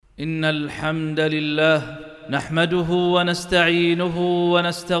إن الحمد لله نحمده ونستعينه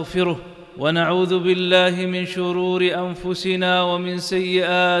ونستغفره ونعوذ بالله من شرور أنفسنا ومن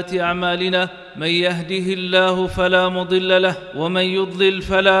سيئات أعمالنا. من يهده الله فلا مضل له ومن يضلل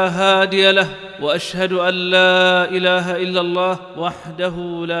فلا هادي له، وأشهد أن لا إله إلا الله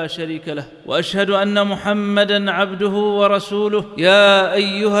وحده لا شريك له، وأشهد أن محمدًا عبده ورسوله. يا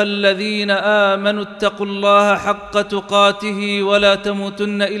أيها الذين آمنوا اتقوا الله حق تقاته ولا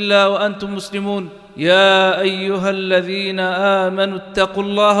تموتن إلا وأنتم مسلمون. يا أيها الذين آمنوا اتقوا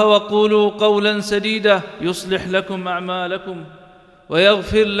الله وقولوا قولا سديدا يصلح لكم أعمالكم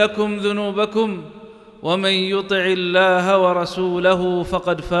ويغفر لكم ذنوبكم، ومن يطع الله ورسوله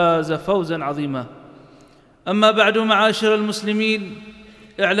فقد فاز فوزا عظيما. أما بعد، معاشر المسلمين،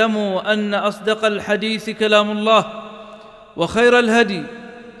 اعلموا أن أصدق الحديث كلام الله، وخير الهدي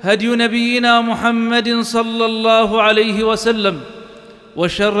هدي نبينا محمد صلى الله عليه وسلم،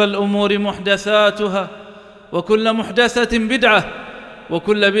 وشر الأمور محدثاتها، وكل محدثة بدعة،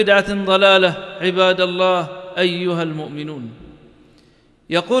 وكل بدعة ضلالة. عباد الله أيها المؤمنون،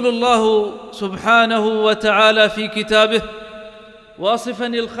 يقول الله سبحانه وتعالى في كتابه واصفا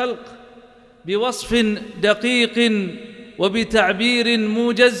الخلق بوصف دقيق وبتعبير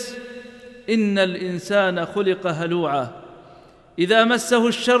موجز: إن الإنسان خلق هلوعا إذا مسه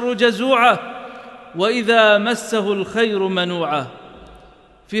الشر جزوعا وإذا مسه الخير منوعا.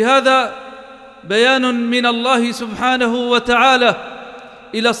 في هذا بيان من الله سبحانه وتعالى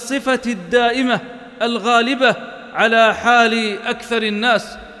إلى الصفة الدائمة الغالبة على حال أكثر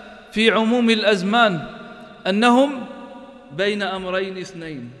الناس في عموم الأزمان، أنهم بين أمرين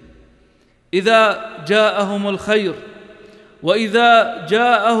اثنين: إذا جاءهم الخير وإذا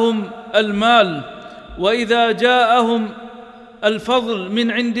جاءهم المال وإذا جاءهم الفضل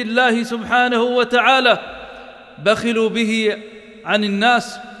من عند الله سبحانه وتعالى بخلوا به عن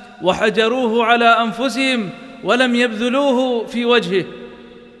الناس وحجروه على أنفسهم ولم يبذلوه في وجهه.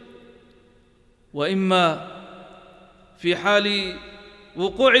 وإما في حال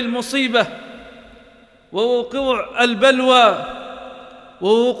وقوع المصيبة ووقوع البلوى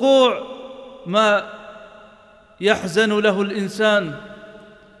ووقوع ما يحزن له الإنسان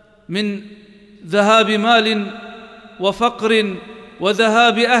من ذهاب مال وفقر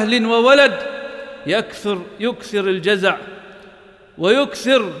وذهاب أهل وولد، يكثر الجزع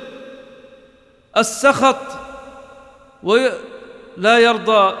ويكثر السخط ولا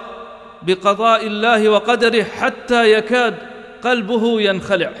يرضى بقضاء الله وقدره حتى يكاد قلبه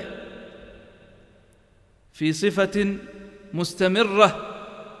ينخلع. في صفة مستمرة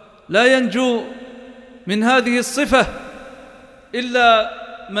لا ينجو من هذه الصفة إلا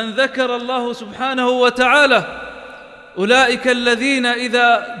من ذكر الله سبحانه وتعالى: أولئك الذين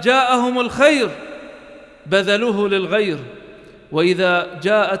إذا جاءهم الخير بذلوه للغير، وإذا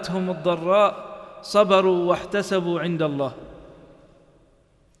جاءتهم الضراء صبروا واحتسبوا عند الله.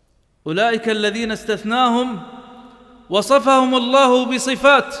 أولئك الذين استثناهم وصفهم الله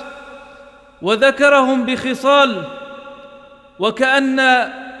بصفات وذكرهم بخصال، وكأن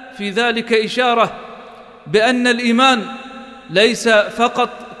في ذلك إشارة بأن الإيمان ليس فقط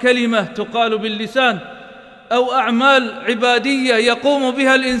كلمة تقال باللسان أو أعمال عبادية يقوم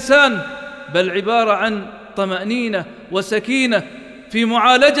بها الإنسان، بل عبارة عن طمأنينة وسكينة في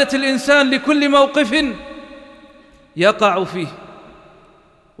معالجة الإنسان لكل موقف يقع فيه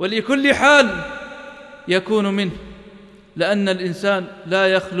ولكل حال يكون منه، لأن الإنسان لا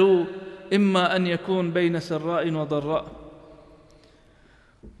يخلو إما أن يكون بين سراء وضراء.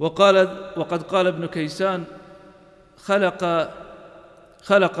 وقد قال ابن كيسان: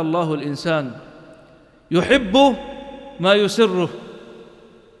 خلق الله الإنسان يحب ما يسره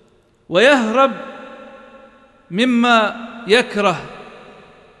ويهرب مما يكره،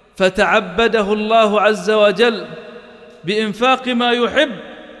 فتعبده الله عز وجل بإنفاق ما يحب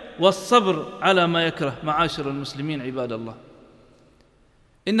والصبر على ما يكره. معاشر المسلمين عباد الله،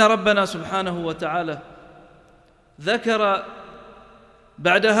 إن ربنا سبحانه وتعالى ذكر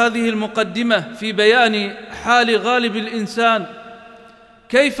بعد هذه المقدمة في بيان حال غالب الإنسان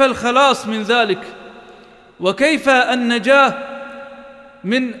كيف الخلاص من ذلك وكيف النجاة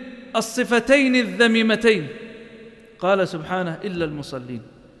من الصفتين الذميمتين. قال سبحانه: إلا المصلين.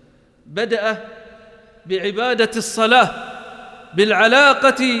 بدأ بعبادة الصلاة،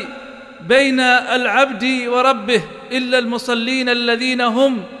 بالعلاقة بين العبد وربه. إلا المصلين الذين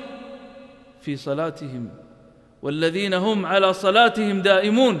هم في صلاتهم والذين هم على صلاتهم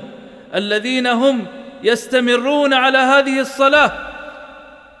دائمون، الذين هم يستمرون على هذه الصلاة،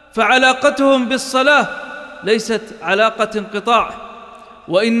 فعلاقتهم بالصلاة ليست علاقة انقطاع،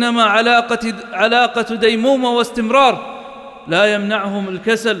 وإنما علاقة ديمومة واستمرار. لا يمنعهم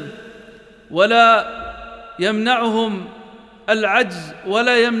الكسل ولا يمنعهم العجز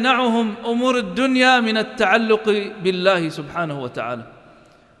ولا يمنعهم أمور الدنيا من التعلق بالله سبحانه وتعالى.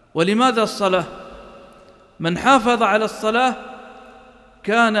 ولماذا الصلاة؟ من حافظ على الصلاة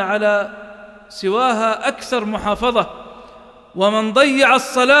كان على سواها أكثر محافظة، ومن ضيع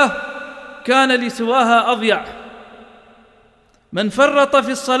الصلاة كان لسواها أضيع. من فرط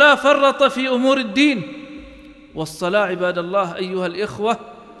في الصلاة فرط في أمور الدين. والصلاة عباد الله أيها الإخوة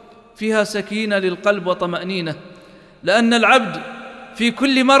فيها سكينة للقلب وطمأنينة، لأن العبد في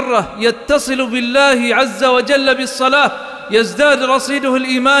كل مرة يتصل بالله عز وجل بالصلاة يزداد رصيده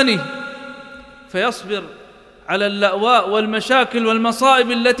الإيماني، فيصبر على اللأواء والمشاكل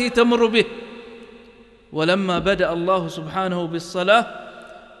والمصائب التي تمر به. ولما بدأ الله سبحانه بالصلاة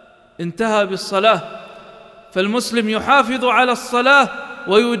انتهى بالصلاة، فالمسلم يحافظ على الصلاة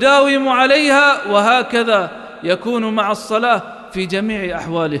ويداوم عليها، وهكذا يكون مع الصلاة في جميع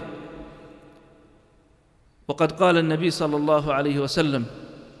أحواله. وقد قال النبي صلى الله عليه وسلم: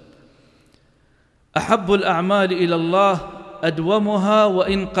 أحب الأعمال إلى الله أدومها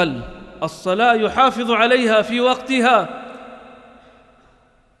وإن قل. الصلاة يحافظ عليها في وقتها،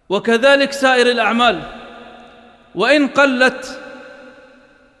 وكذلك سائر الأعمال وإن قلت،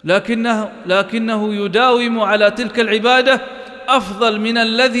 لكنه يداوم على تلك العبادة أفضل من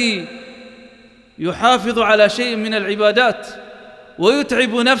الذي يحافظ على شيء من العبادات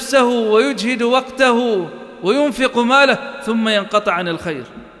ويتعب نفسه ويجهد وقته وينفق ماله ثم ينقطع عن الخير.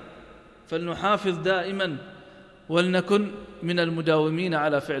 فلنحافظ دائما ولنكن من المداومين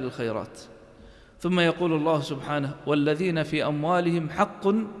على فعل الخيرات. ثم يقول الله سبحانه: والذين في أموالهم حق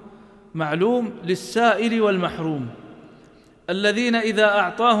معلوم للسائل والمحروم. الذين إذا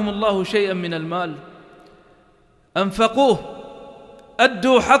أعطاهم الله شيئا من المال أنفقوه،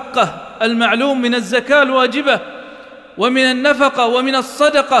 أدوا حقه المعلوم من الزكاة الواجبة ومن النفقة ومن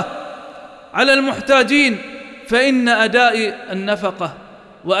الصدقة على المحتاجين، فإن أداء النفقة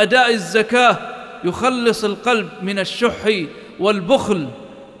وأداء الزكاة يخلص القلب من الشح والبخل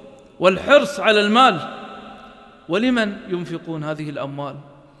والحرص على المال. ولمن ينفقون هذه الأموال؟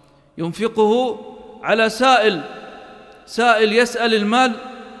 ينفقه على سائل يسأل المال،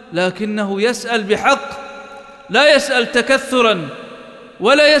 لكنه يسأل بحق، لا يسأل تكثرا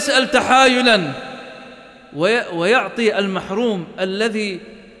ولا يسأل تحايلا، ويعطي المحروم الذي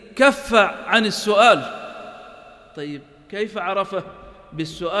كف عن السؤال. طيب كيف عرفه؟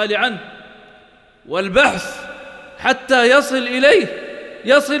 بالسؤال عنه والبحث حتى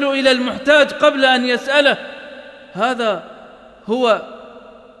يصل إلى المحتاج قبل أن يسأله. هذا هو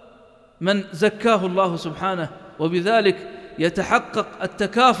من زكاه الله سبحانه، وبذلك يتحقق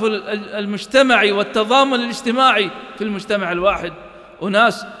التكافل المجتمعي والتضامن الاجتماعي في المجتمع الواحد.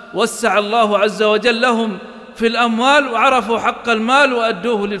 أناس وسع الله عز وجل لهم في الأموال وعرفوا حق المال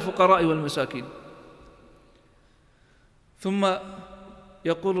وأدوه للفقراء والمساكين. ثم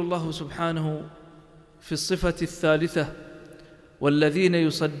يقول الله سبحانه في الصفة الثالثة: والذين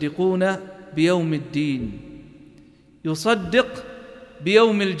يصدقون بيوم الدين. يصدق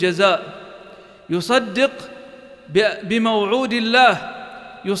بيوم الجزاء، يصدق بموعود الله،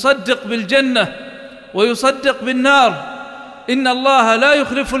 يصدق بالجنة ويصدق بالنار، إن الله لا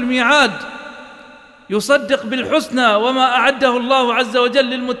يخلف الميعاد، يصدق بالحسنى وما أعده الله عز وجل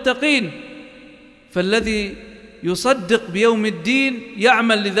للمتقين. فالذي يصدق بيوم الدين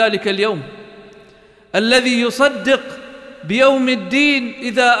يعمل لذلك اليوم. الذي يصدق بيوم الدين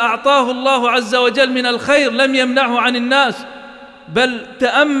إذا أعطاه الله عز وجل من الخير لم يمنعه عن الناس، بل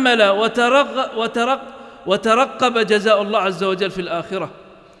تأمل وترقب جزاء الله عز وجل في الآخرة.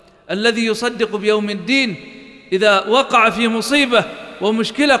 الذي يصدق بيوم الدين إذا وقع في مصيبة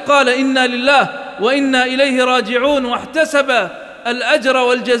ومشكلة قال: إنا لله وإنا إليه راجعون، واحتسب الأجر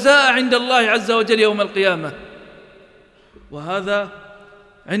والجزاء عند الله عز وجل يوم القيامة. وهذا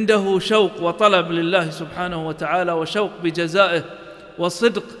عنده شوق وطلب لله سبحانه وتعالى، وشوق بجزائه،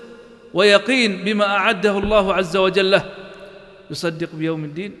 وصدق ويقين بما أعده الله عز وجل له. يصدق بيوم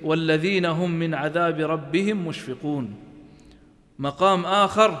الدين. والذين هم من عذاب ربهم مشفقون. مقام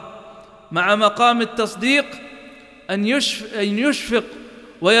آخر مع مقام التصديق أن يشفق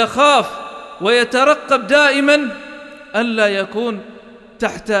ويخاف ويترقب دائما ألا يكون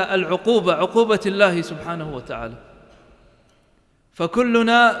تحت عقوبة الله سبحانه وتعالى.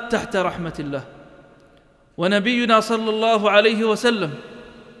 فكلنا تحت رحمة الله. ونبينا صلى الله عليه وسلم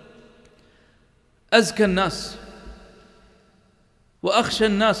أزكى الناس وأخشى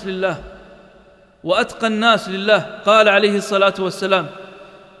الناس لله وأتقى الناس لله. قال عليه الصلاة والسلام: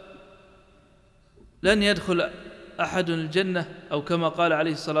 لن يدخل أحد الجنة، أو كما قال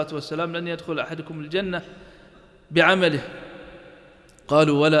عليه الصلاة والسلام: لن يدخل أحدكم الجنة بعمله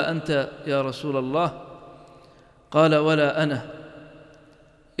قالوا ولا أنت يا رسول الله؟ قال ولا أنا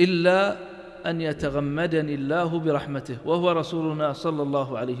إلا أن يتغمدني الله برحمته وهو رسولنا صلى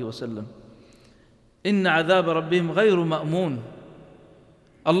الله عليه وسلم. إن عذاب ربهم غير مأمون.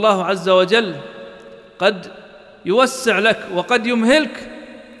 الله عز وجل قد يوسع لك وقد يمهلك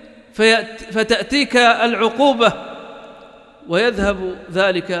فتأتيك العقوبة ويذهب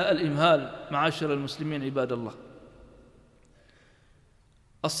ذلك الإمهال. معاشر المسلمين عباد الله،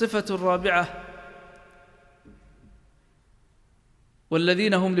 الصفة الرابعة: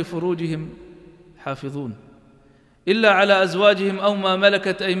 والذين هم لفروجهم حافظون إلا على أزواجهم أو ما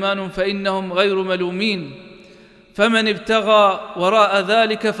ملكت أيمانهم فإنهم غير ملومين فمن ابتغى وراء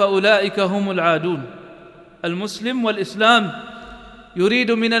ذلك فأولئك هم العادون. المسلم والإسلام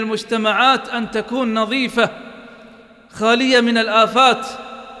يريد من المجتمعات أن تكون نظيفة خالية من الآفات،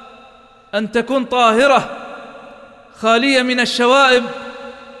 أن تكون طاهرة خالية من الشوائب،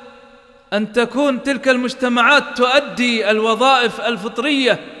 أن تكون تلك المجتمعات تؤدي الوظائف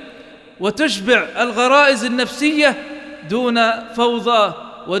الفطرية وتشبع الغرائز النفسية دون فوضى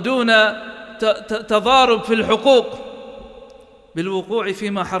ودون تضارب في الحقوق بالوقوع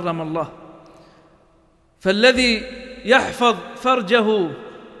فيما حرم الله. فالذي يحفظ فرجه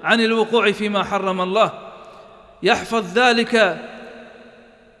عن الوقوع فيما حرم الله يحفظ ذلك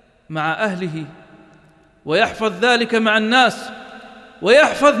مع أهله ويحفظ ذلك مع الناس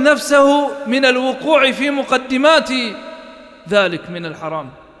ويحفظ نفسه من الوقوع في مقدمات ذلك من الحرام.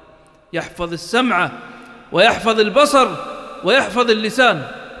 يحفظ السمع ويحفظ البصر ويحفظ اللسان.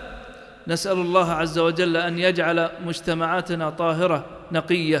 نسأل الله عز وجل أن يجعل مجتمعاتنا طاهرة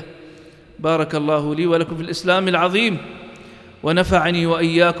نقية. بارك الله لي ولكم في الإسلام العظيم ونفعني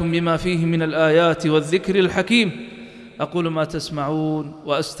وإياكم بما فيه من الآيات والذكر الحكيم. أقول ما تسمعون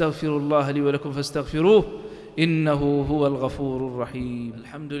وأستغفر الله لي ولكم فاستغفروه إنه هو الغفور الرحيم.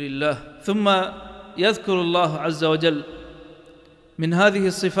 الحمد لله. ثم يذكر الله عز وجل من هذه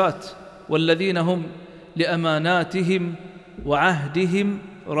الصفات: والذين هم لأماناتهم وعهدهم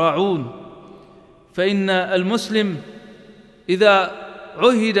راعون. فإن المسلم إذا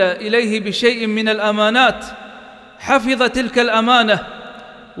عهد إليه بشيء من الأمانات حفظ تلك الأمانة،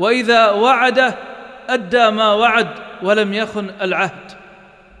 وإذا وعد أدى ما وعد ولم يخن العهد.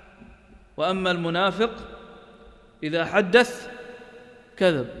 وأما المنافق إذا حدث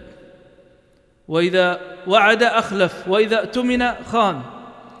كذب، وإذا وعد أخلف، وإذا اؤتمن خان.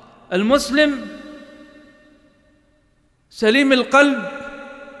 المسلم سليم القلب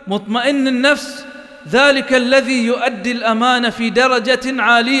مطمئن النفس ذلك الذي يؤدي الأمانة في درجة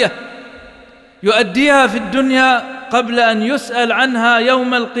عالية يؤديها في الدنيا قبل أن يسأل عنها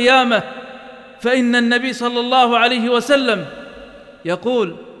يوم القيامة. فإن النبي صلى الله عليه وسلم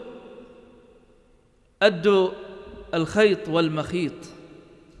يقول: أدوا الخيط والمخيط،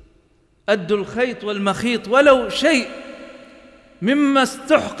 أدوا الخيط والمخيط ولو شيء مما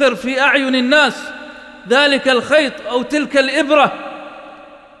استحقر في أعين الناس، ذلك الخيط أو تلك الإبرة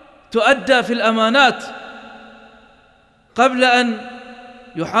تؤدى في الأمانات قبل أن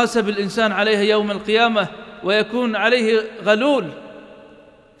يحاسب الإنسان عليها يوم القيامة ويكون عليه غلول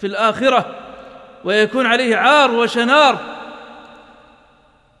في الآخرة ويكون عليه عار وشنار.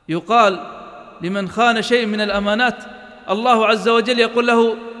 يقال لمن خان شيء من الأمانات الله عز وجل يقول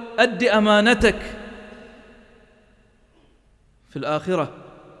له: أد أمانتك في الآخرة.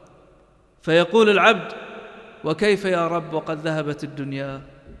 فيقول العبد: وكيف يا رب وقد ذهبت الدنيا؟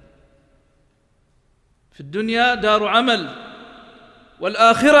 في الدنيا دار عمل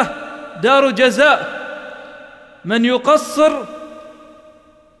والآخرة دار جزاء. من يقصر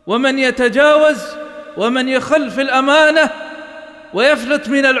ومن يتجاوز ومن يخل في الأمانة ويفلت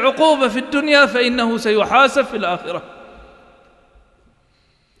من العقوبة في الدنيا فإنه سيحاسب في الآخرة.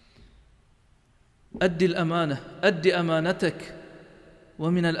 أدي الأمانة، أدي أمانتك.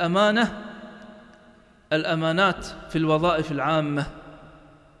 ومن الأمانة الأمانات في الوظائف العامة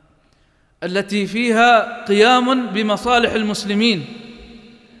التي فيها قيام بمصالح المسلمين.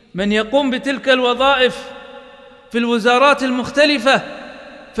 من يقوم بتلك الوظائف في الوزارات المختلفة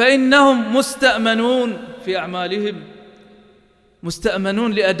فإنهم مستأمنون في أعمالهم،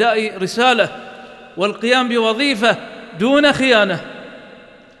 مستأمنون لأداء رسالة والقيام بوظيفة دون خيانة.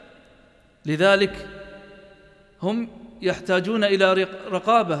 لذلك هم يحتاجون إلى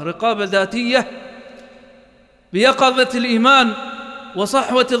رقابة ذاتية بيقظة الإيمان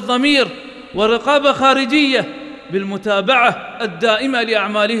وصحوة الضمير، ورقابة خارجية بالمتابعة الدائمة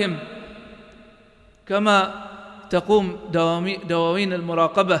لأعمالهم، كما تقوم دواوين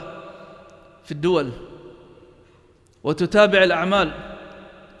المراقبة في الدول وتتابع الأعمال.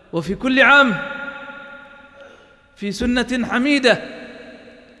 وفي كل عام في سنة حميدة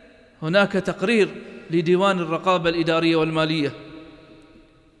هناك تقرير لديوان الرقابة الإدارية والمالية.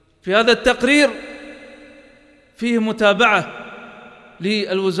 في هذا التقرير فيه متابعة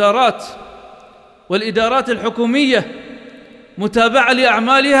للوزارات والإدارات الحكومية، متابعة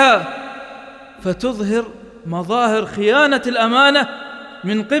لأعمالها، فتظهر مظاهر خيانة الأمانة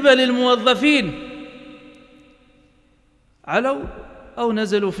من قبل الموظفين، علوا أو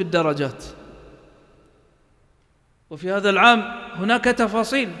نزلوا في الدرجات. وفي هذا العام هناك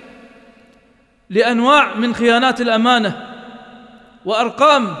تفاصيل لأنواع من خيانات الأمانة،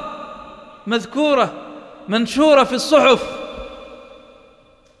 وأرقام مذكورة منشورة في الصحف.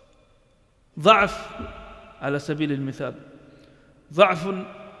 ضعف على سبيل المثال، ضعف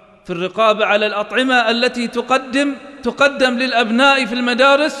في الرقابة على الأطعمة التي تقدم للأبناء في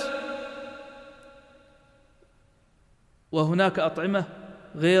المدارس، وهناك أطعمة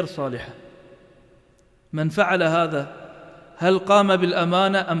غير صالحة. من فعل هذا هل قام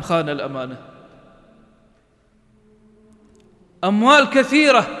بالأمانة أم خان الأمانة؟ أموال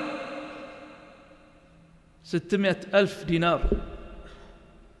كثيرة، 600,000 دينار،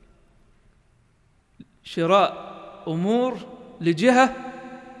 شراء أمور لجهة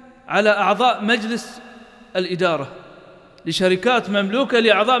على أعضاء مجلس الإدارة، لشركات مملوكة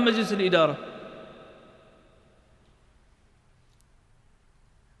لأعضاء مجلس الإدارة.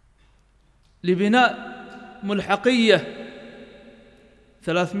 لبناء ملحقية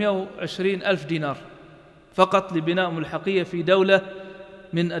 320,000 دينار فقط لبناء ملحقية في دولة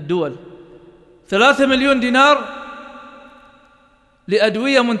من الدول. 3 مليون دينار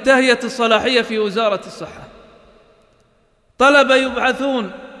لأدوية منتهية الصلاحية في وزارة الصحة. طلبة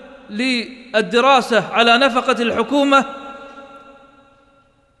يبعثون للدراسة على نفقة الحكومة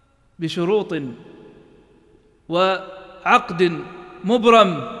بشروط وعقد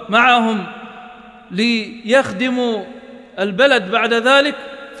مبرم معهم ليخدموا البلد بعد ذلك،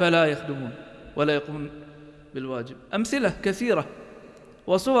 فلا يخدمون ولا يقومون بالواجب. أمثلة كثيرة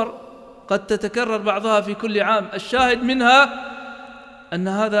وصور قد تتكرر بعضها في كل عام. الشاهد منها أن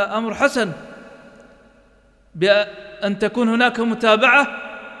هذا أمر حسن، بأن تكون هناك متابعة،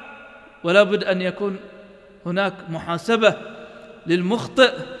 ولا بد أن يكون هناك محاسبة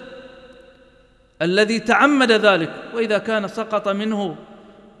للمخطئ الذي تعمد ذلك. وإذا كان سقط منه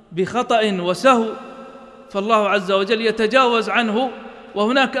بخطأ وسهو فالله عز وجل يتجاوز عنه،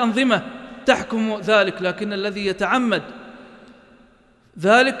 وهناك أنظمة تحكم ذلك. لكن الذي يتعمد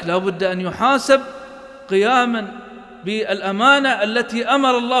ذلك لا بد أن يحاسب قياما بالأمانة التي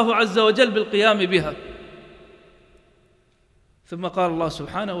أمر الله عز وجل بالقيام بها. ثم قال الله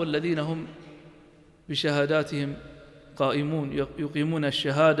سبحانه: والذين هم بشهاداتهم قائمون، يقيمون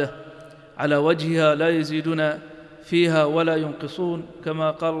الشهادة على وجهها لا يزيدون فيها ولا ينقصون،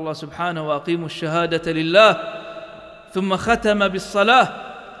 كما قال الله سبحانه: وأقيموا الشهادة لله. ثم ختم بالصلاة،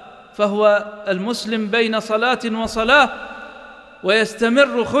 فهو المسلم بين صلاة وصلاة،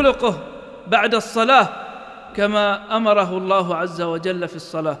 ويستمر خلقه بعد الصلاة كما أمره الله عز وجل في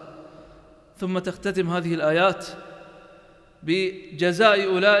الصلاة. ثم تختتم هذه الآيات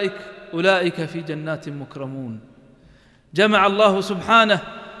بجزاء أولئك في جنات مكرمون. جمع الله سبحانه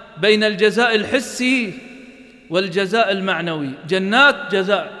بين الجزاء الحسي والجزاء المعنوي. جنات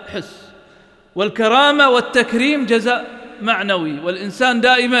جزاء حس، والكرامة والتكريم جزاء معنوي، والإنسان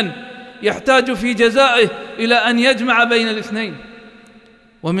دائما يحتاج في جزائه إلى أن يجمع بين الاثنين.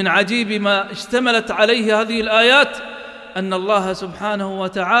 ومن عجيب ما اشتملت عليه هذه الآيات أن الله سبحانه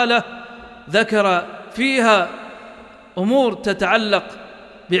وتعالى ذكر فيها أمور تتعلق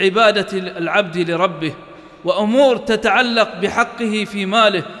بعبادة العبد لربه، وأمور تتعلق بحقه في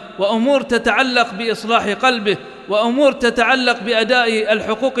ماله، وأمور تتعلق بإصلاح قلبه، وأمور تتعلق بأداء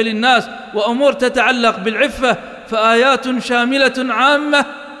الحقوق للناس، وأمور تتعلق بالعفة. فآيات شاملة عامة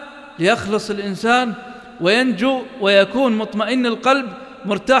ليخلص الإنسان وينجو ويكون مطمئن القلب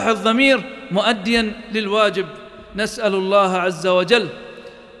مرتاح الضمير مؤديا للواجب. نسأل الله عز وجل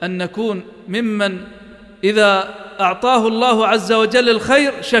أن نكون ممن إذا أعطاه الله عز وجل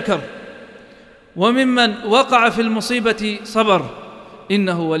الخير شكر، وممن وقع في المصيبة صبر،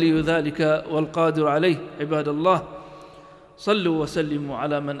 إنه ولي ذلك والقادر عليه. عباد الله، صلوا وسلموا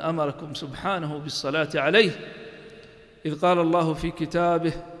على من أمركم سبحانه بالصلاة عليه، إذ قال الله في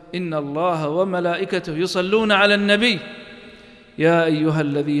كتابه: إن الله وملائكته يصلون على النبي يا أيها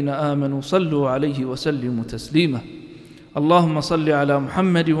الذين آمنوا صلوا عليه وسلموا تسليما. اللهم صل على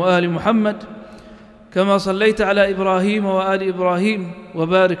محمد وآل محمد كما صليت على إبراهيم وآل إبراهيم،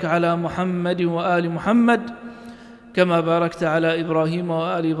 وبارك على محمد وآل محمد كما باركت على إبراهيم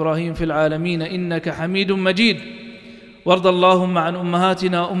وآل إبراهيم في العالمين إنك حميد مجيد. وارض اللهم عن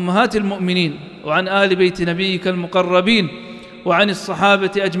أمهاتنا أمهات المؤمنين، وعن آل بيت نبيك المقربين، وعن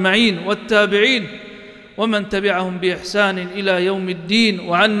الصحابة أجمعين والتابعين ومن تبعهم بإحسان إلى يوم الدين،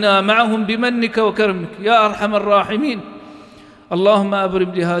 وعنا معهم بمنك وكرمك يا أرحم الراحمين. اللهم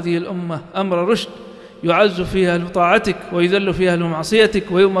أبرم لهذه الأمة أمر رشد يعز فيها أهل طاعتك ويذل فيها أهل معصيتك،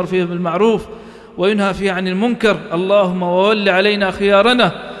 ويؤمر فيها بالمعروف وينهى فيها عن المنكر. اللهم وول علينا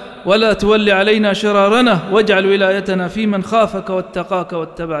خيارنا ولا تول علينا شرارنا، واجعل ولايتنا في من خافك واتقاك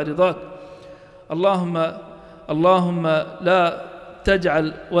واتبع رضاك. اللهم لا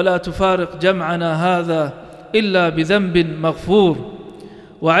تجعل ولا تفارق جمعنا هذا إلا بذنب مغفور،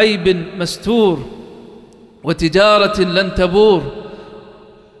 وعيب مستور، وتجارة لن تبور،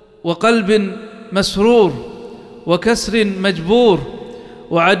 وقلب مسرور، وكسر مجبور،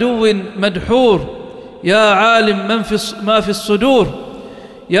 وعدو مدحور. يا عالم ما في الصدور،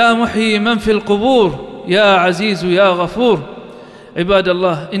 يا محيي من في القبور، يا عزيز يا غفور. عباد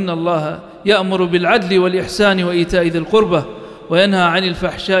الله، إن الله يأمر بالعدل والإحسان وإيتاء ذي القربى، وينهى عن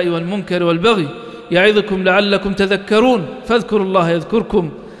الفحشاء والمنكر والبغي، يعظكم لعلكم تذكرون. فاذكروا الله يذكركم،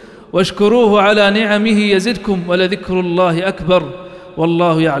 واشكروه على نعمه يزدكم، ولذكر الله أكبر،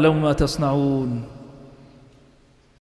 والله يعلم ما تصنعون.